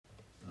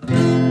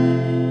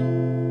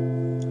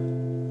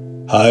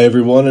Hi,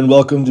 everyone, and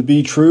welcome to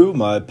Be True,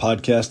 my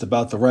podcast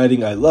about the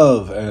writing I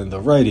love and the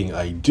writing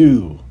I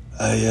do.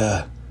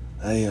 I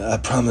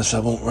promise I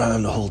won't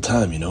rhyme the whole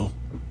time, you know.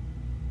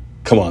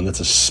 Come on, that's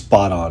a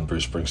spot-on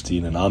Bruce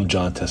Springsteen, and I'm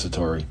John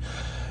Tessitore.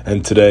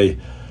 And today,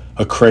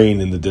 A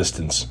Crane in the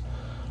Distance,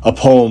 a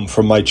poem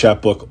from my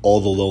chapbook, All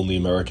the Lonely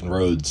American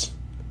Roads.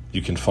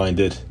 You can find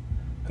it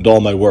and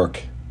all my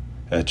work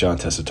at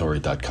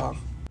johntessitore.com.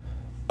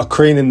 A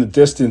Crane in the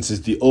Distance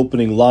is the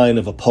opening line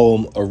of a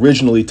poem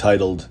originally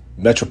titled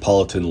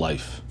Metropolitan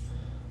Life.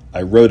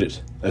 I wrote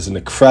it as an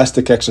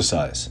ekphrastic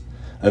exercise,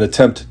 an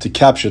attempt to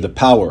capture the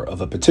power of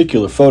a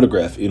particular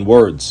photograph in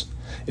words.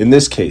 In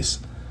this case,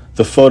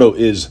 the photo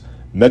is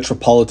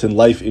Metropolitan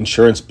Life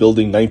Insurance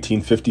Building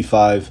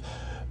 1955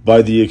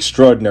 by the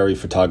extraordinary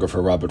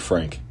photographer Robert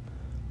Frank,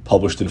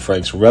 published in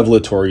Frank's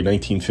revelatory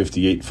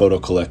 1958 photo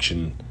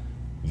collection,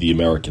 The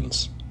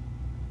Americans.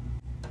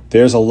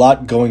 There's a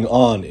lot going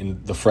on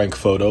in the Frank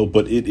photo,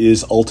 but it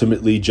is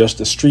ultimately just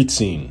a street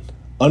scene,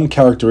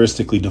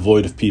 uncharacteristically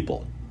devoid of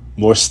people,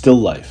 more still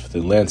life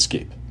than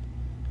landscape.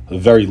 A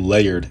very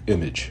layered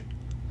image.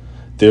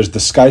 There's the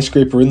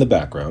skyscraper in the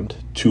background,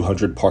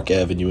 200 Park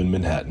Avenue in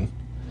Manhattan,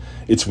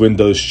 its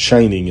windows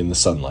shining in the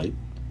sunlight.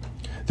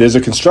 There's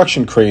a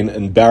construction crane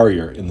and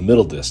barrier in the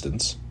middle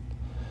distance.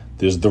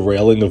 There's the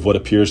railing of what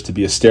appears to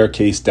be a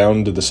staircase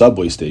down to the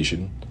subway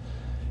station.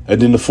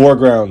 And in the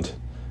foreground,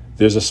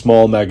 there's a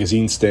small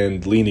magazine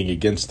stand leaning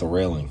against the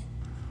railing.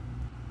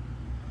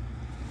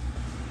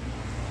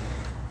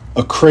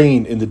 A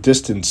crane in the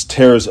distance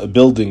tears a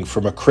building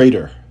from a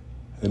crater,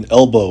 an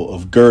elbow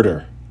of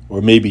girder,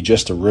 or maybe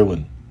just a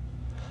ruin.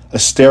 A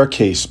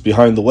staircase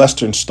behind the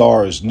western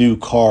stars, new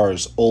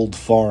cars, old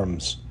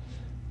farms.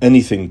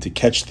 Anything to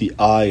catch the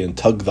eye and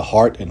tug the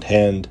heart and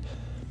hand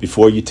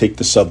before you take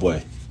the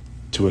subway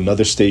to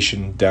another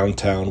station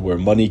downtown where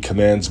money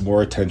commands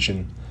more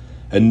attention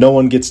and no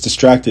one gets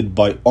distracted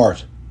by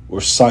art or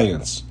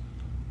science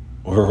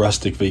or a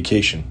rustic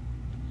vacation.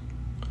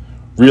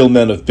 Real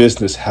men of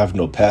business have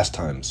no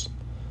pastimes.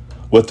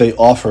 What they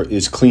offer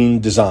is clean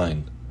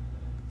design,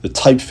 the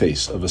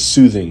typeface of a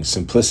soothing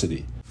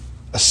simplicity,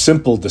 a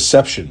simple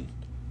deception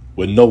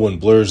when no one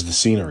blurs the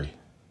scenery.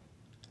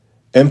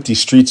 Empty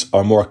streets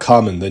are more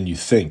common than you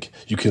think.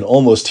 You can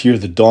almost hear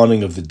the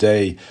dawning of the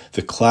day,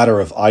 the clatter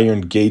of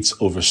iron gates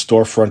over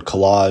storefront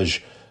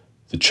collage,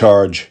 the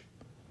charge.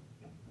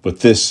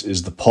 But this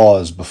is the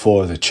pause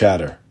before the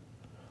chatter.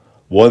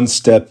 One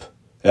step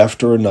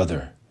after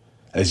another,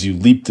 as you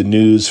leap the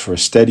news for a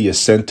steady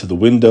ascent to the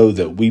window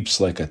that weeps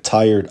like a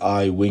tired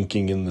eye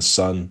winking in the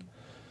sun.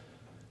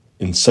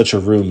 In such a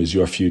room is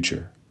your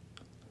future.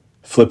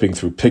 Flipping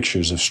through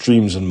pictures of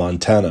streams in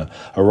Montana,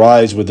 a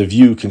rise where the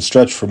view can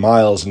stretch for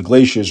miles and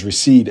glaciers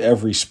recede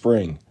every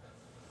spring,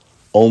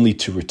 only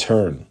to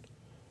return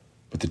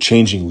with the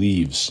changing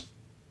leaves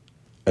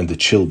and the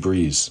chill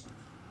breeze.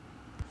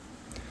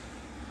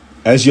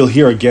 As you'll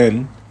hear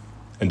again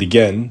and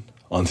again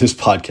on this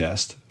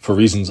podcast, for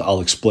reasons I'll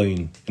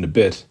explain in a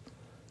bit,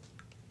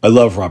 I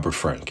love Robert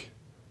Frank,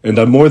 and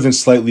I'm more than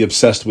slightly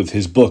obsessed with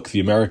his book, The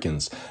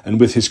Americans, and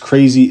with his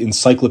crazy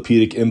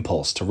encyclopedic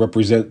impulse to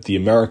represent the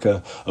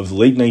America of the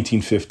late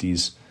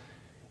 1950s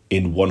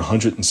in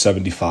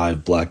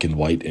 175 black and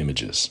white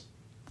images.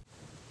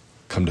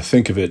 Come to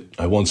think of it,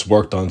 I once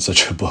worked on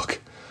such a book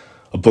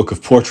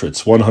of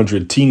portraits,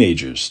 100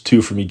 teenagers,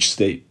 2 from each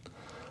state.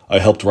 I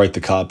helped write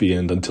the copy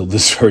and until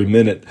this very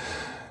minute,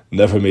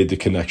 never made the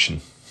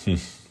connection.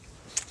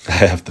 I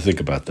have to think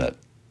about that.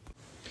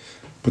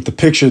 But the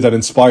picture that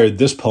inspired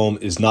this poem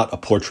is not a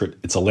portrait,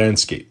 it's a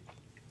landscape.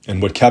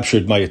 And what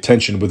captured my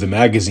attention were the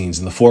magazines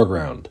in the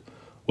foreground.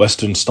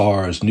 Western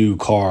stars, new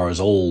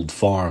cars, old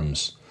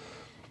farms.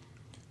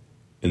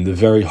 In the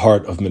very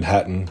heart of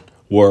Manhattan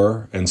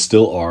were, and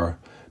still are,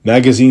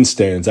 magazine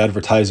stands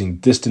advertising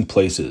distant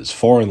places,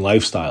 foreign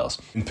lifestyles,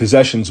 and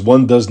possessions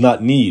one does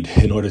not need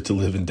in order to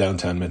live in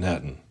downtown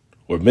Manhattan,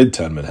 or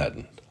midtown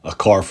Manhattan, a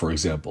car, for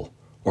example,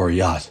 or a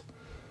yacht,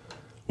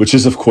 which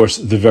is, of course,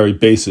 the very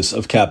basis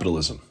of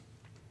capitalism.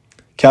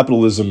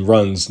 Capitalism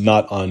runs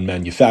not on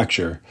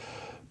manufacture,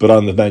 but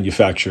on the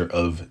manufacture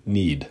of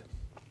need.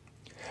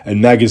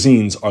 And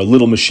magazines are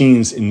little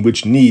machines in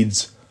which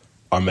needs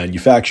are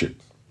manufactured,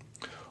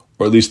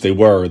 or at least they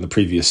were in the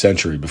previous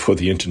century before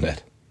the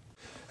internet.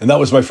 And that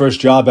was my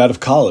first job out of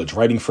college,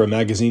 writing for a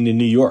magazine in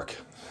New York.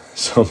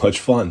 So much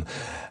fun,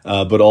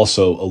 but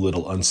also a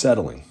little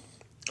unsettling.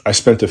 I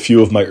spent a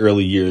few of my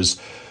early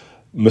years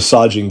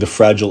massaging the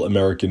fragile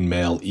American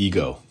male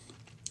ego,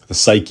 the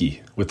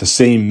psyche, with the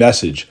same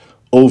message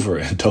over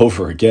and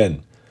over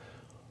again.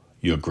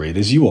 You're great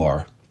as you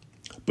are,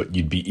 but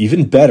you'd be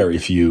even better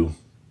if you...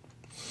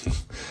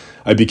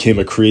 I became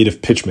a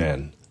creative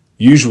pitchman,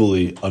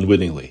 usually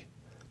unwittingly,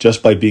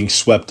 just by being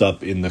swept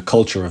up in the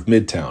culture of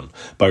Midtown,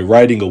 by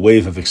riding a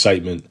wave of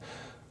excitement,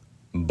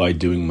 by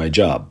doing my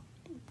job.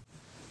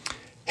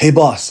 Hey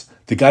boss,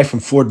 the guy from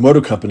Ford Motor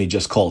Company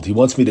just called. He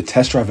wants me to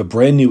test drive a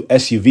brand new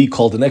SUV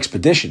called an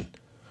Expedition.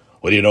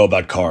 What do you know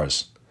about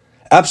cars?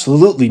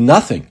 Absolutely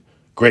nothing.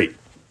 Great.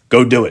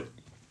 Go do it.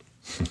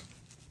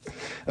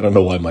 I don't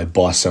know why my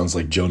boss sounds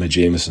like Jonah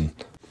Jameson.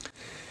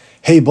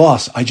 Hey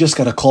boss, I just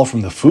got a call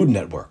from the Food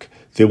Network.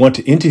 They want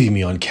to interview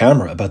me on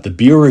camera about the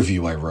beer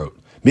review I wrote.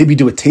 Maybe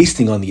do a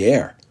tasting on the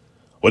air.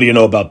 What do you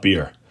know about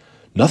beer?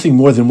 Nothing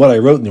more than what I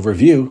wrote in the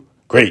review.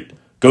 Great,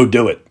 go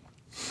do it.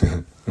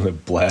 What a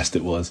blast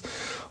it was.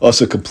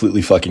 Also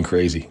completely fucking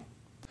crazy.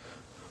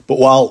 But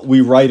while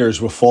we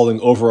writers were falling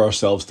over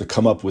ourselves to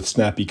come up with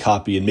snappy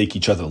copy and make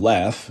each other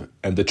laugh,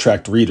 and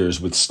attract readers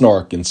with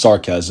snark and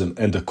sarcasm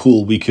and a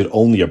cool we could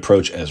only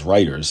approach as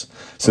writers,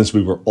 since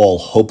we were all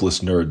hopeless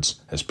nerds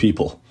as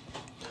people,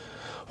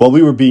 while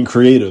we were being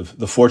creative,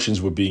 the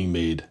fortunes were being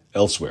made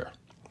elsewhere,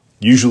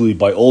 usually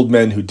by old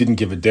men who didn't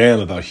give a damn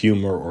about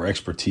humor or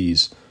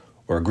expertise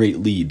or a great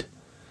lead.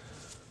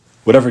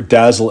 Whatever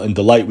dazzle and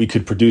delight we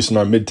could produce in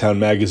our Midtown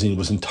magazine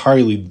was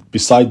entirely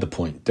beside the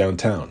point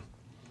downtown,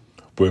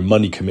 where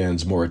money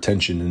commands more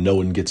attention and no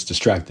one gets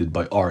distracted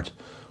by art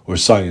or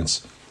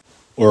science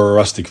or a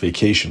rustic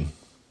vacation.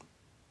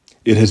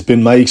 It has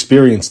been my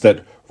experience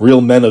that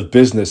real men of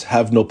business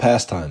have no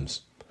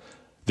pastimes.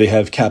 They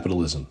have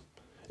capitalism,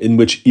 in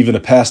which even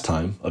a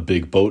pastime, a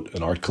big boat,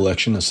 an art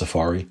collection, a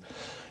safari,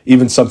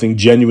 even something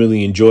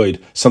genuinely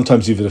enjoyed,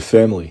 sometimes even a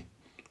family,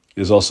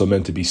 is also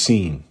meant to be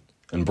seen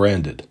and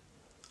branded.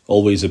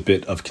 Always a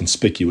bit of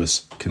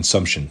conspicuous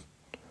consumption,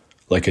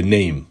 like a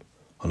name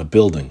on a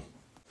building.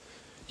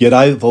 Yet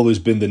I've always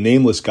been the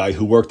nameless guy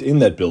who worked in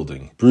that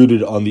building,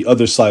 brooded on the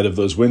other side of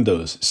those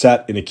windows,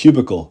 sat in a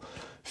cubicle,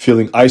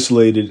 feeling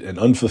isolated and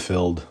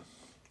unfulfilled,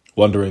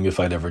 wondering if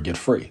I'd ever get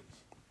free.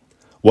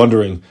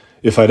 Wondering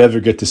if I'd ever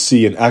get to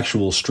see an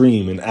actual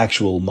stream in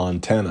actual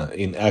Montana,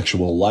 in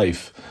actual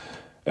life,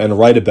 and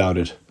write about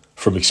it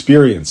from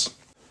experience,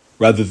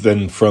 rather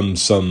than from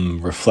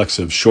some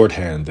reflexive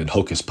shorthand and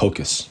hocus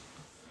pocus.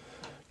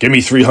 Give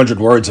me 300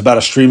 words about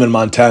a stream in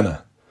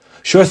Montana.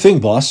 Sure thing,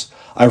 boss.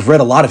 I've read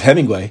a lot of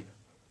Hemingway.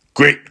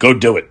 Great, go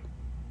do it.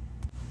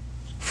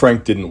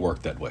 Frank didn't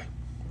work that way.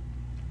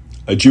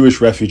 A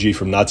Jewish refugee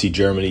from Nazi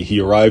Germany, he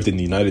arrived in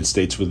the United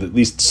States with at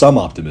least some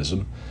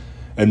optimism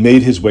and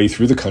made his way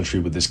through the country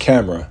with his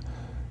camera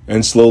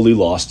and slowly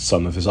lost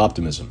some of his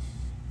optimism.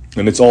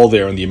 And it's all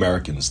there in the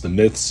Americans, the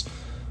myths,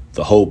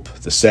 the hope,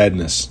 the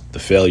sadness, the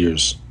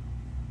failures.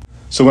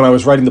 So when I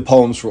was writing the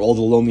poems for All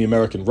the Lonely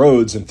American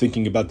Roads and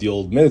thinking about the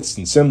old myths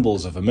and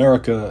symbols of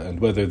America and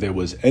whether there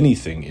was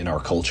anything in our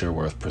culture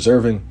worth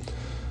preserving,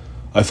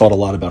 I thought a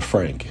lot about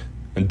Frank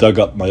and dug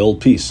up my old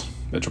piece,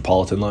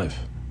 Metropolitan Life.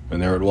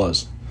 And there it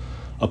was,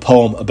 a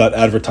poem about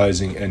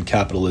advertising and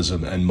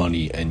capitalism and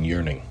money and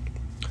yearning.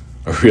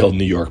 A real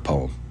New York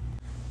poem.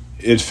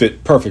 It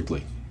fit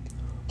perfectly,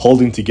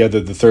 holding together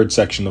the third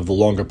section of the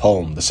longer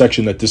poem, the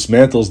section that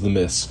dismantles the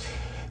myths,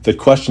 that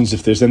questions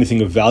if there's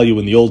anything of value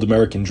in the old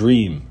American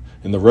dream,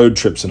 in the road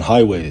trips and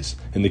highways,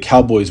 in the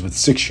cowboys with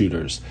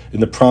six-shooters,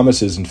 in the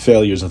promises and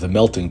failures of the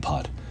melting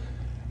pot,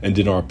 and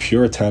in our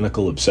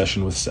puritanical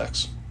obsession with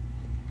sex.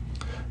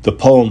 The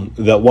poem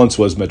that once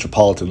was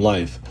Metropolitan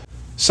Life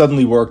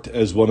suddenly worked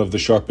as one of the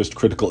sharpest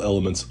critical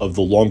elements of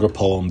the longer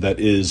poem that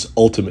is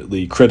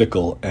ultimately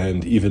critical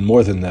and, even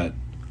more than that,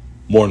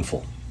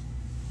 mournful.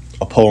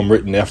 A poem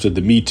written after the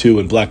Me Too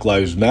and Black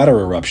Lives Matter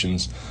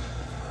eruptions,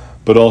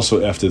 but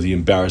also after the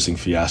embarrassing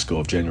fiasco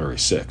of January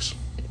 6.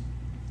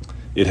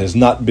 It has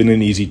not been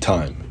an easy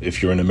time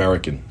if you're an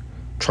American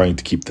trying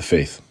to keep the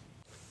faith.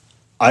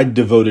 I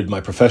devoted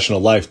my professional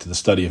life to the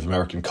study of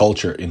American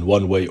culture in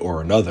one way or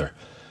another,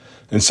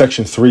 and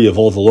Section 3 of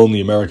All the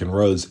Lonely American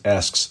Roads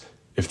asks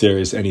if there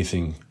is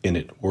anything in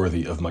it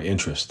worthy of my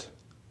interest,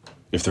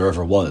 if there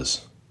ever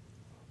was,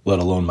 let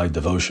alone my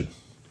devotion.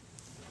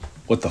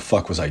 What the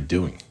fuck was I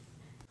doing?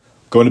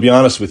 Going to be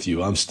honest with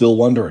you, I'm still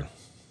wondering.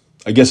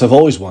 I guess I've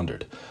always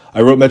wondered.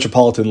 I wrote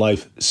Metropolitan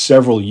Life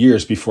several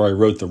years before I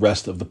wrote the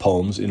rest of the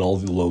poems in All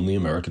the Lonely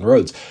American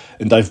Roads,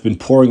 and I've been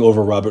poring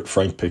over Robert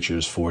Frank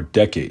pictures for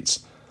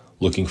decades,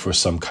 looking for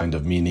some kind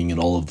of meaning in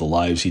all of the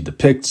lives he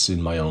depicts,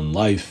 in my own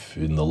life,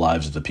 in the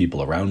lives of the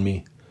people around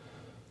me.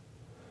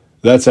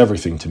 That's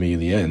everything to me in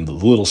the end, the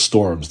little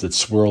storms that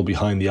swirl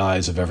behind the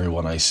eyes of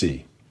everyone I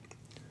see.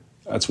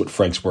 That's what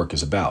Frank's work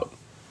is about,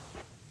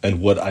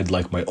 and what I'd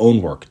like my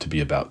own work to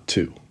be about,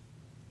 too.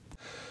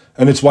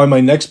 And it's why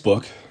my next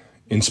book,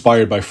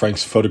 inspired by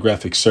Frank's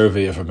photographic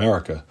survey of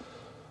America,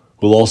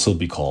 will also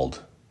be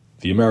called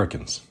The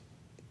Americans.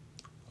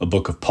 A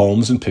book of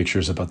poems and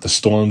pictures about the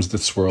storms that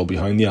swirl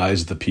behind the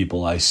eyes of the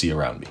people I see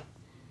around me,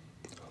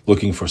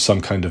 looking for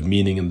some kind of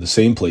meaning in the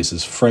same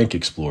places Frank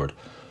explored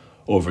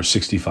over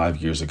 65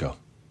 years ago.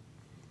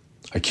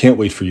 I can't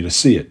wait for you to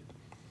see it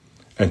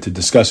and to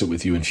discuss it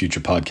with you in future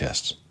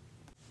podcasts.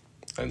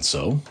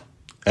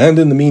 And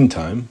in the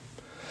meantime,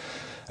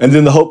 and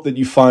in the hope that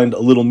you find a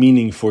little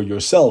meaning for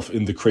yourself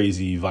in the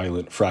crazy,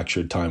 violent,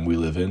 fractured time we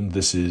live in,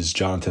 this is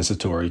John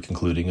Tessitore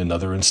concluding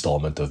another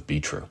installment of Be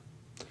True.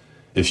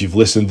 If you've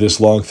listened this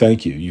long,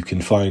 thank you. You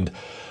can find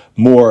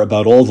more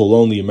about All the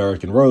Lonely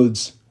American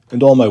Roads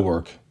and all my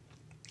work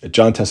at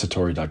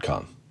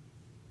johntessitore.com.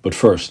 But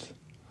first,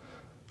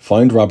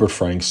 find Robert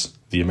Frank's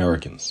The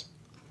Americans.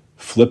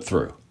 Flip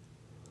through.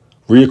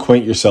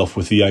 Reacquaint yourself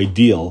with the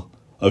ideal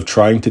of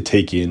trying to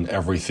take in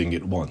everything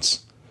at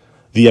once.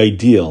 The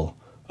ideal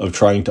of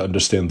trying to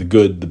understand the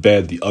good, the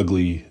bad, the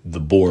ugly,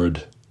 the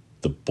bored,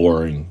 the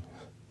boring.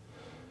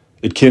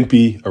 It can't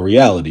be a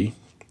reality.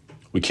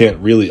 We can't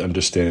really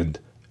understand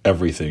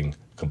everything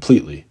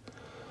completely,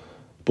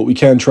 but we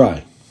can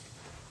try.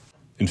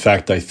 In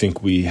fact, I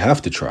think we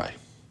have to try.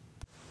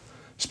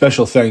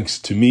 Special thanks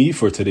to me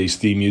for today's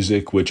theme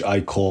music, which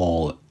I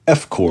call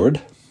F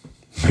Chord.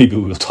 Maybe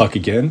we'll talk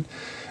again.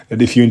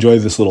 And if you enjoy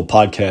this little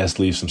podcast,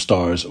 leave some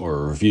stars or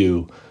a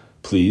review,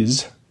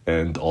 please.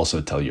 And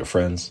also tell your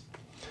friends.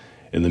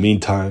 In the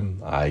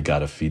meantime, I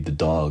gotta feed the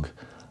dog.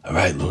 All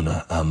right,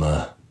 Luna, I'm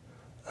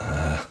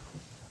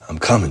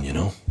coming,